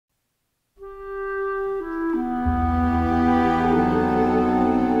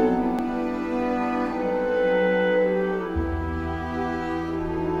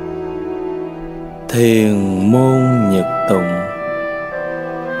Thiền môn nhật tụng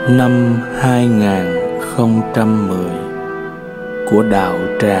năm 2010 của đạo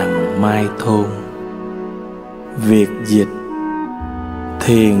tràng Mai Thôn. Việt dịch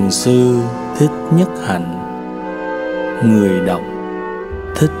Thiền sư Thích Nhất Hạnh. Người đọc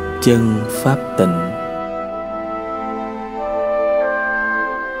Thích Chân Pháp Tịnh.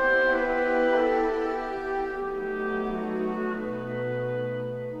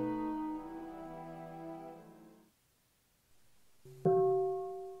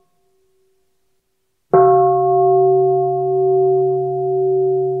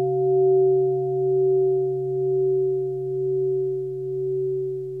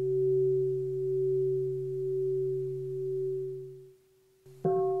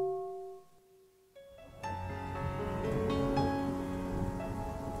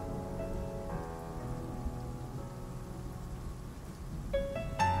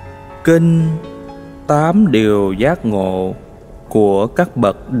 Kinh Tám Điều Giác Ngộ của các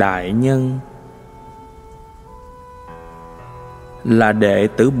Bậc Đại Nhân. Là đệ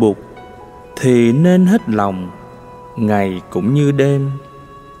tử Bụt thì nên hết lòng, ngày cũng như đêm,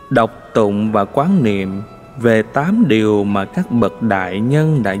 đọc tụng và quán niệm về 8 điều mà các Bậc Đại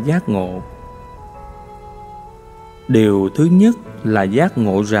Nhân đã giác ngộ. Điều thứ nhất là giác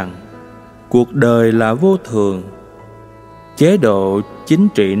ngộ rằng cuộc đời là vô thường. Chế độ chính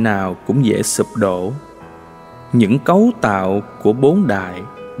trị nào cũng dễ sụp đổ. Những cấu tạo của 4 đại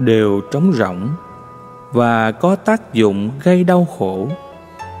đều trống rỗng và có tác dụng gây đau khổ.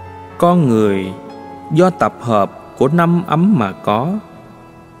 Con người do tập hợp của 5 ấm mà có,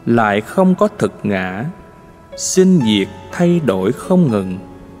 lại không có thực ngã, sinh diệt thay đổi không ngừng,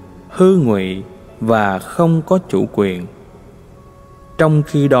 hư ngụy và không có chủ quyền. Trong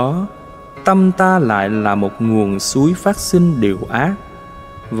khi đó, tâm ta lại là một nguồn suối phát sinh điều ác,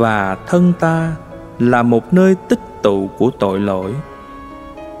 và thân ta là một nơi tích tụ của tội lỗi.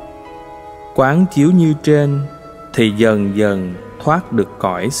 Quán chiếu như trên thì dần dần thoát được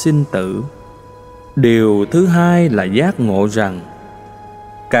cõi sinh tử. Điều thứ hai là giác ngộ rằng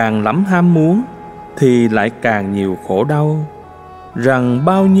càng lắm ham muốn thì lại càng nhiều khổ đau, rằng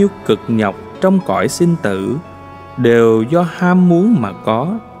bao nhiêu cực nhọc trong cõi sinh tử đều do ham muốn mà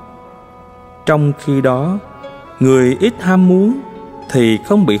có. Trong khi đó, người ít ham muốn thì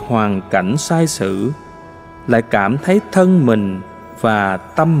không bị hoàn cảnh sai sử, lại cảm thấy thân mình và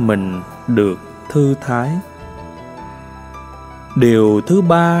tâm mình được thư thái. Điều thứ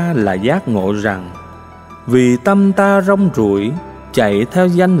ba là giác ngộ rằng vì tâm ta rong ruổi, chạy theo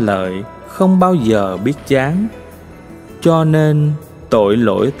danh lợi, không bao giờ biết chán, cho nên tội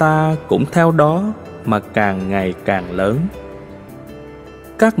lỗi ta cũng theo đó mà càng ngày càng lớn.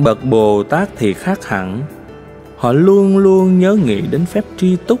 Các bậc Bồ Tát thì khác hẳn. Họ luôn luôn nhớ nghĩ đến phép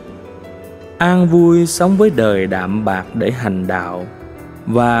tri túc, an vui sống với đời đạm bạc để hành đạo,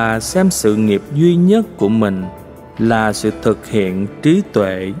 và xem sự nghiệp duy nhất của mình là sự thực hiện trí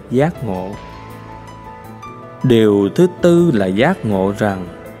tuệ giác ngộ. Điều thứ tư là giác ngộ rằng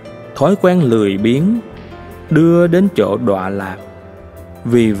thói quen lười biếng đưa đến chỗ đọa lạc.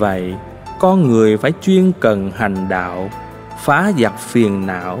 Vì vậy, con người phải chuyên cần hành đạo, phá giặc phiền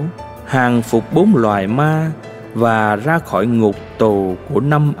não, hàng phục 4 loài ma và ra khỏi ngục tù của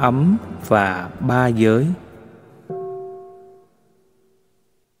 5 ấm và 3 giới.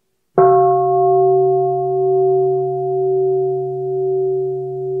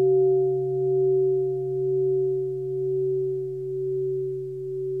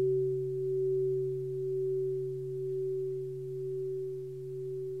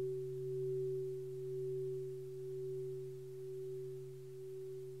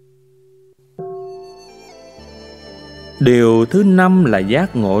 Điều thứ năm là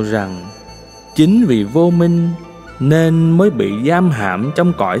giác ngộ rằng chính vì vô minh nên mới bị giam hãm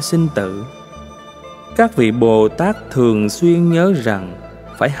trong cõi sinh tử. Các vị Bồ Tát thường xuyên nhớ rằng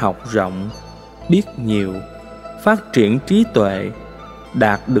phải học rộng, biết nhiều, phát triển trí tuệ,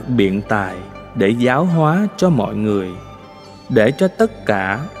 đạt được biện tài để giáo hóa cho mọi người, để cho tất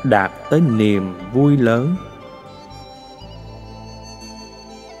cả đạt tới niềm vui lớn.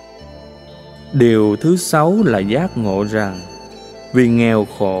 Điều thứ 6 là giác ngộ rằng vì nghèo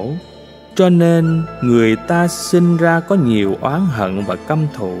khổ cho nên người ta sinh ra có nhiều oán hận và căm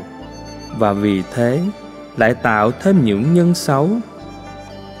thù, và vì thế lại tạo thêm những nhân xấu.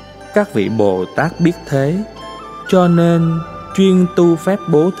 Các vị Bồ Tát biết thế, cho nên chuyên tu phép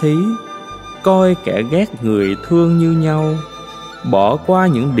bố thí, coi kẻ ghét người thương như nhau, bỏ qua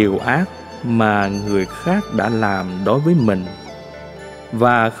những điều ác mà người khác đã làm đối với mình,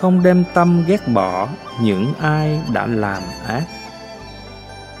 và không đem tâm ghét bỏ những ai đã làm ác.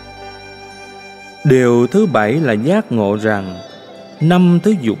 Điều thứ 7 là giác ngộ rằng 5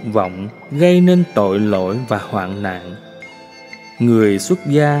 thứ dục vọng gây nên tội lỗi và hoạn nạn. Người xuất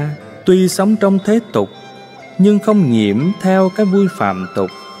gia tuy sống trong thế tục nhưng không nhiễm theo cái vui phàm tục,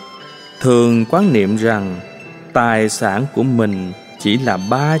 thường quán niệm rằng tài sản của mình chỉ là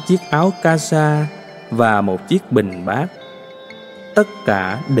 3 chiếc áo ca-sa và 1 chiếc bình bát. Tất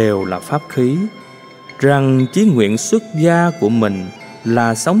cả đều là pháp khí, rằng chí nguyện xuất gia của mình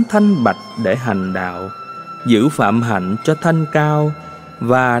là sống thanh bạch để hành đạo, giữ phạm hạnh cho thanh cao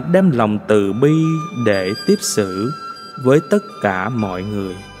và đem lòng từ bi để tiếp xử với tất cả mọi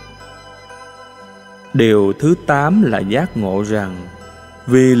người. Điều thứ 8 là giác ngộ rằng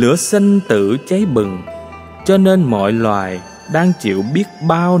vì lửa sinh tử cháy bừng, cho nên mọi loài đang chịu biết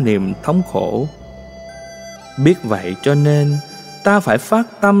bao niềm thống khổ. Biết vậy cho nên ta phải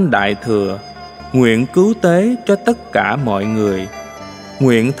phát tâm đại thừa, nguyện cứu tế cho tất cả mọi người,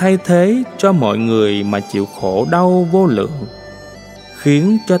 nguyện thay thế cho mọi người mà chịu khổ đau vô lượng,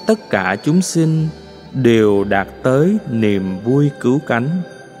 khiến cho tất cả chúng sinh đều đạt tới niềm vui cứu cánh.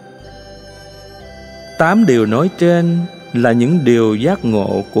 8 điều nói trên là những điều giác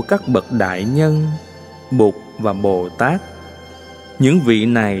ngộ của các bậc đại nhân, Bụt và Bồ Tát. Những vị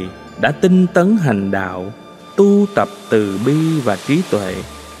này đã tinh tấn hành đạo, tu tập từ bi và trí tuệ,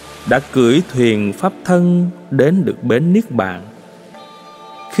 đã cưỡi thuyền pháp thân đến được bến niết bàn.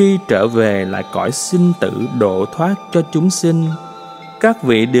 Khi trở về lại cõi sinh tử độ thoát cho chúng sinh, các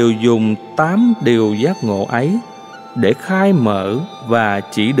vị đều dùng 8 điều giác ngộ ấy để khai mở và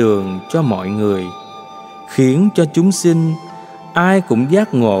chỉ đường cho mọi người, khiến cho chúng sinh ai cũng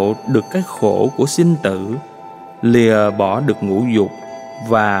giác ngộ được cái khổ của sinh tử, lìa bỏ được ngũ dục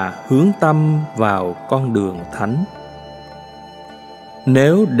và hướng tâm vào con đường thánh.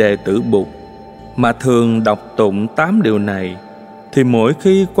 Nếu đệ tử Bụt mà thường đọc tụng 8 điều này, thì mỗi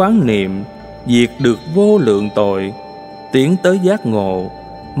khi quán niệm diệt được vô lượng tội, tiến tới giác ngộ,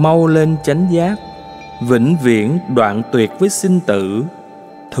 mau lên chánh giác, vĩnh viễn đoạn tuyệt với sinh tử,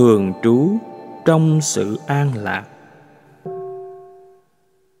 thường trú trong sự an lạc.